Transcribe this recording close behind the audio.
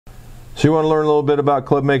So you want to learn a little bit about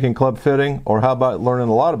club making, club fitting, or how about learning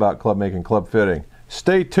a lot about club making, club fitting?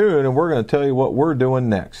 Stay tuned and we're going to tell you what we're doing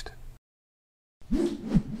next.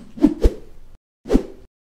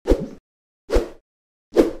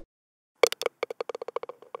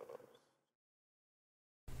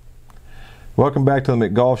 Welcome back to the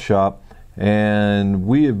McGolf shop, and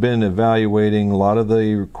we have been evaluating a lot of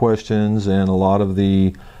the questions and a lot of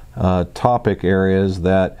the topic areas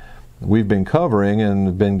that we've been covering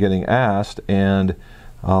and been getting asked, and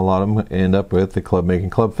a lot of them end up with the club making,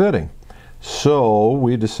 club fitting. So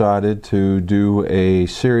we decided to do a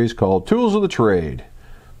series called Tools of the Trade.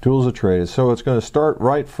 Tools of Trade. So it's going to start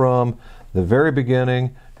right from the very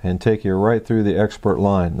beginning and take you right through the expert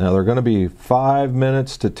line. Now they're going to be 5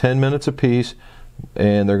 minutes to 10 minutes a piece,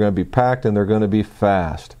 and they're going to be packed and they're going to be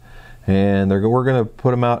fast. And we're going to put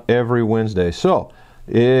them out every Wednesday. So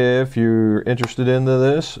if you're interested in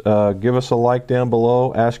this, give us a like down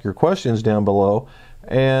below, ask your questions down below,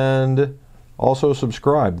 and also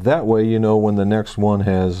subscribe. That way you know when the next one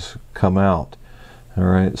has come out. All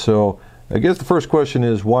right, so I guess the first question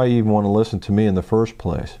is, why you even want to listen to me in the first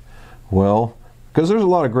place? Well, because there's a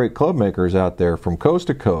lot of great club makers out there from coast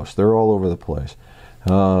to coast. They're all over the place.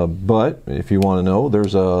 But if you want to know,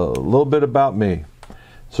 there's a little bit about me.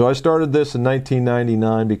 So I started this in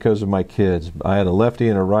 1999 because of my kids. I had a lefty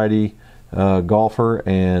and a righty golfer,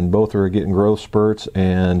 and both were getting growth spurts,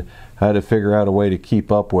 and I had to figure out a way to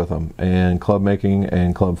keep up with them. And club making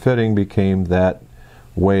and club fitting became that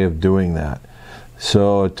way of doing that.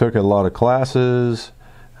 So I took a lot of classes,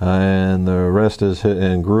 and the rest is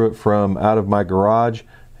and grew it from out of my garage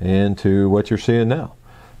into what you're seeing now.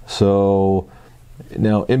 So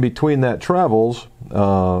now in between that travels,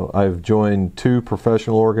 I've joined 2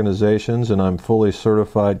 professional organizations, and I'm fully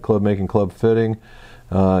certified club making, club fitting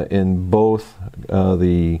in both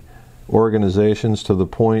the organizations, to the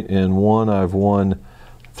point in one I've won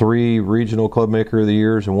 3 regional club maker of the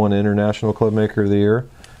years and 1 international club maker of the year,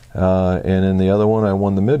 and in the other one I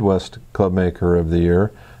won the Midwest club maker of the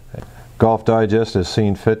year. Golf Digest has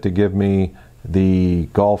seen fit to give me the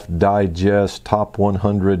Golf Digest Top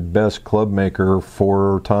 100 Best Club Maker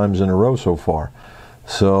 4 times in a row so far.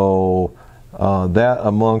 So that,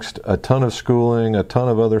 amongst a ton of schooling, a ton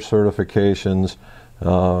of other certifications,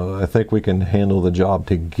 I think we can handle the job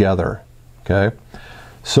together. Okay,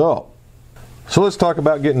 so let's talk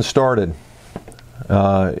about getting started.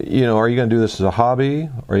 Are you going to do this as a hobby?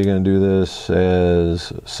 Are you going to do this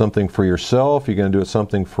as something for yourself? You're going to do it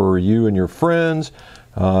something for you and your friends?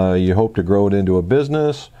 You hope to grow it into a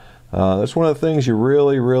business? That's one of the things you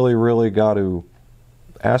really got to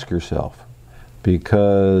ask yourself,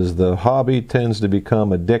 because the hobby tends to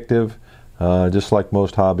become addictive, just like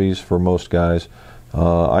most hobbies for most guys.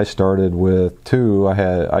 I started with 2.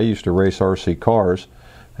 I used to race RC cars,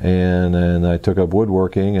 and I took up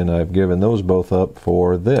woodworking, and I've given those both up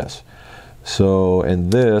for this. So,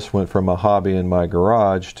 and this went from a hobby in my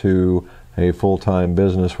garage to a full-time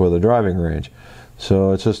business with a driving range.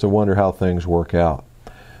 So it's just a wonder how things work out.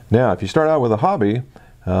 Now, if you start out with a hobby,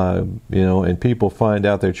 and people find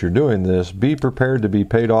out that you're doing this, be prepared to be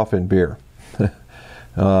paid off in beer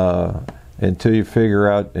until you figure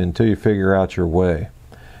out your way.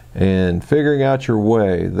 And figuring out your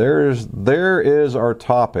way, there is our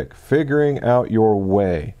topic, figuring out your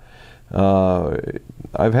way.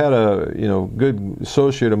 I've had a good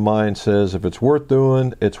associate of mine says, if it's worth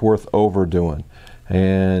doing, it's worth overdoing.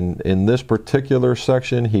 And in this particular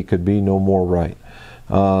section, he could be no more right.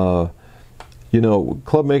 Club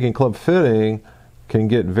making, club fitting can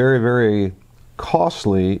get very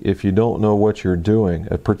costly if you don't know what you're doing,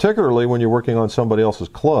 particularly when you're working on somebody else's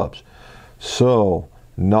clubs. So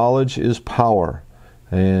knowledge is power.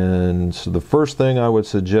 And so the first thing I would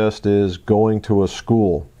suggest is going to a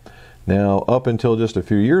school. Now, up until just a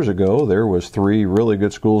few years ago, there was 3 really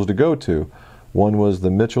good schools to go to. One was the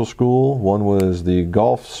Mitchell School, one was the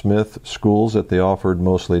Golfsmith schools that they offered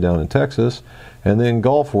mostly down in Texas, and then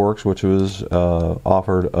GolfWorks, which was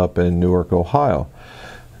offered up in Newark, Ohio.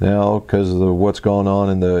 Now, because of what's going on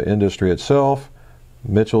in the industry itself,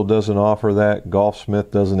 Mitchell doesn't offer that,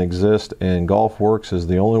 Golfsmith doesn't exist, and GolfWorks is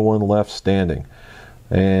the only one left standing.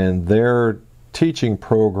 And their teaching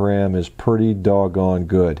program is pretty doggone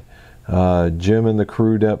good. Jim and the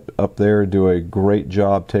crew up there do a great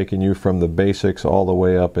job taking you from the basics all the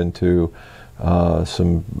way up into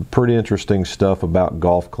some pretty interesting stuff about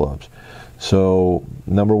golf clubs. So,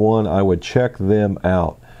 number 1, I would check them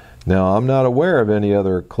out. Now, I'm not aware of any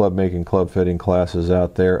other club making, club fitting classes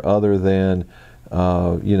out there other than the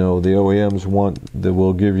OEMs that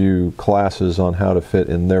will give you classes on how to fit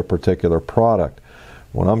in their particular product.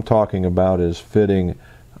 What I'm talking about is fitting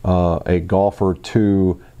a golfer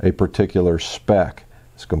to a particular spec.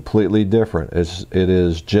 It's completely different. It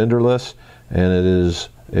is genderless, and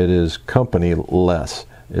it is company-less.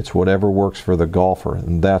 It's whatever works for the golfer,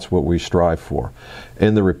 and that's what we strive for.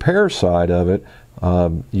 In the repair side of it,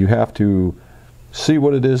 you have to see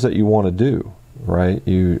what it is that you want to do, right?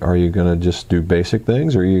 Are you going to just do basic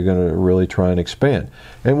things, or are you going to really try and expand?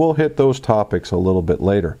 And we'll hit those topics a little bit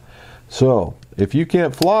later. So, if you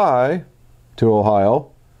can't fly to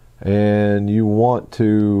Ohio and you want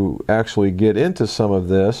to actually get into some of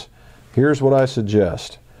this, here's what I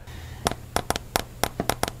suggest.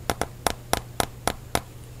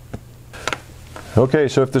 Okay,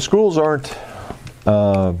 so if the schools are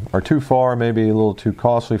too far, maybe a little too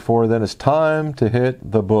costly for, then it's time to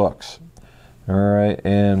hit the books. All right,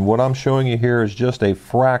 and what I'm showing you here is just a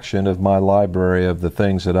fraction of my library of the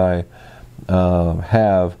things that I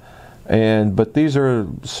have, but these are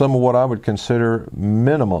some of what I would consider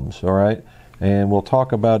minimums. All right, and we'll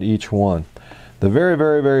talk about each one. The very,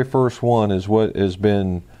 very, very first one is what has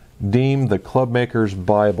been deemed the Clubmaker's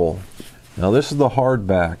Bible. Now, this is the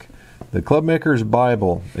hardback. The Clubmaker's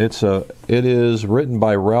Bible, it is written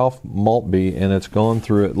by Ralph Maltby, and it's gone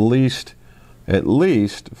through at least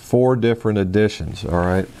 4 different editions. All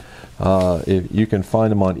right, if you can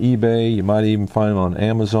find them on eBay, you might even find them on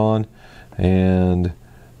Amazon, and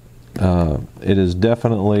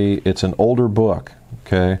it's an older book.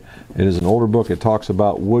 Okay, it is an older book. It talks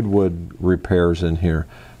about wood repairs in here.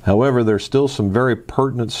 However, there's still some very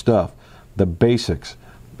pertinent stuff, the basics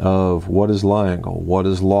of what is lie angle, what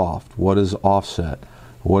is loft, what is offset,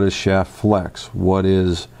 what is shaft flex, what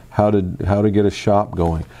is how to get a shop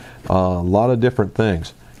going, a lot of different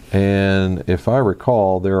things. And if I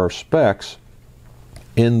recall, there are specs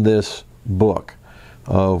in this book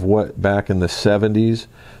of what back in the 70s,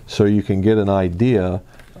 so you can get an idea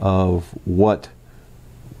of what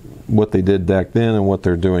they did back then and what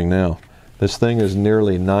they're doing now. This thing is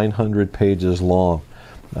nearly 900 pages long.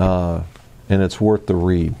 And it's worth the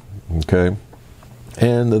read, okay?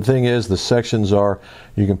 And the thing is, the sections are,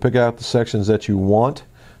 you can pick out the sections that you want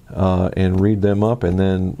and read them up,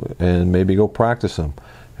 and maybe go practice them,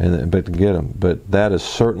 but to get them. But that is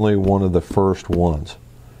certainly one of the first ones,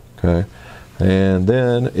 okay? And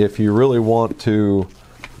then if you really want to,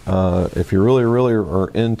 if you really are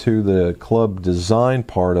into the club design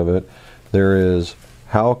part of it, there is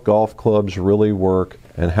How Golf Clubs Really Work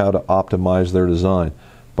and How to Optimize Their Design,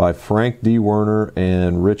 by Frank D. Werner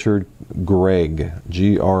and Richard Greig,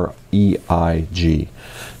 G-R-E-I-G.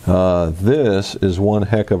 This is one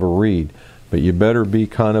heck of a read, but you better be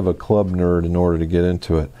kind of a club nerd in order to get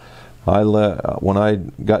into it. When I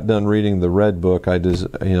got done reading the Red Book, I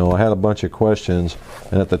had a bunch of questions,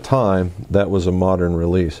 and at the time, that was a modern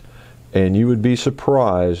release. And you would be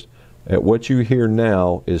surprised at what you hear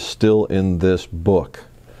now is still in this book.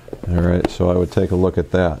 All right, so I would take a look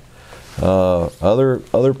at that.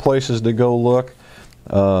 Other places to go look.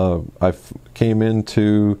 I came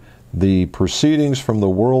into the Proceedings from the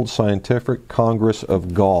World Scientific Congress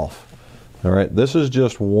of Golf. All right, this is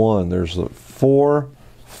just one. There's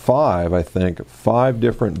 5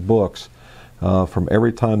 different books from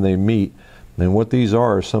every time they meet. And what these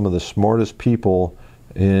are some of the smartest people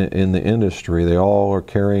in the industry. They all are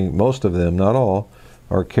carrying, most of them, not all,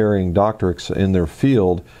 are carrying doctorates in their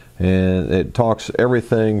field. And it talks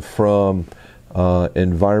everything from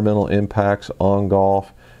environmental impacts on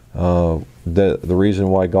golf, the reason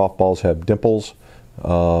why golf balls have dimples,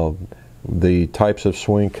 the types of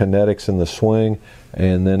swing kinetics in the swing,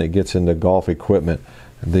 and then it gets into golf equipment.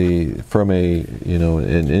 From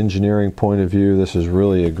an engineering point of view, this is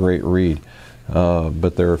really a great read.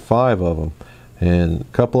 But there are 5 of them, and a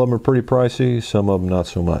couple of them are pretty pricey, some of them not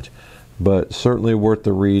so much. But certainly worth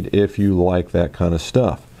the read if you like that kind of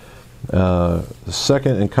stuff.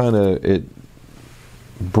 Second, and kind of it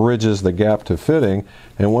bridges the gap to fitting,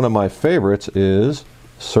 and one of my favorites is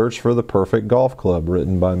Search for the Perfect Golf Club,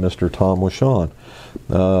 written by Mr. Tom Washon.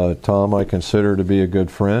 Tom I consider to be a good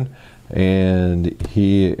friend, and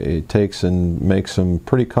he takes and makes some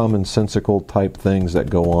pretty commonsensical type things that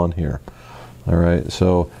go on here. All right,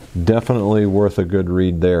 so definitely worth a good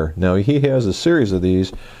read there. Now he has a series of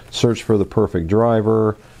these, Search for the Perfect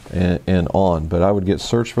Driver, and on. But I would get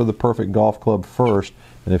Search for the Perfect Golf Club first,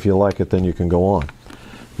 and if you like it, then you can go on.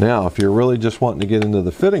 Now, if you're really just wanting to get into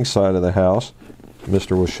the fitting side of the house,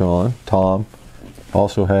 Mr. Washon, Tom,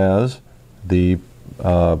 also has the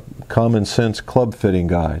Common Sense Club Fitting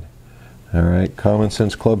Guide. All right, Common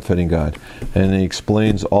Sense Club Fitting Guide. And he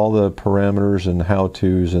explains all the parameters and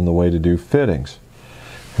how-tos and the way to do fittings.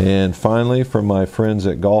 And finally, from my friends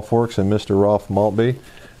at GolfWorks and Mr. Ralph Maltby,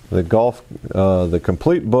 the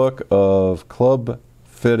complete book of club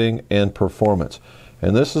fitting and performance.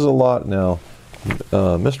 And this is a lot. Now,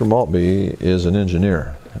 Mr. Maltby is an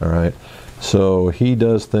engineer, all right? So he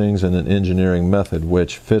does things in an engineering method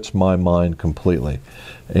which fits my mind completely.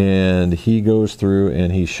 And he goes through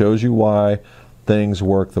and he shows you why things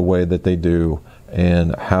work the way that they do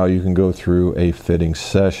and how you can go through a fitting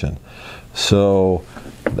session. So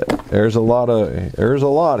there's a lot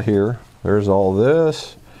here. There's all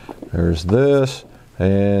this, there's this,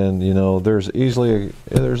 and you know, there's easily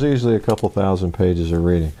a couple thousand pages of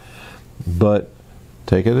reading. But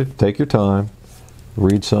take your time,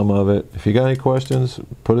 read some of it. If you got any questions,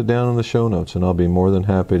 put it down in the show notes and I'll be more than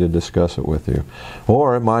happy to discuss it with you.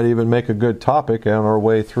 Or it might even make a good topic on our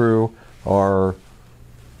way through our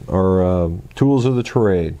tools of the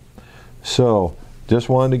trade. So just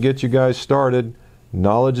wanted to get you guys started.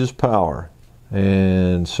 Knowledge is power.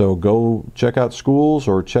 And so go check out schools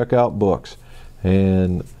or check out books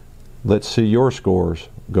and let's see your scores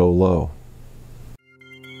go low.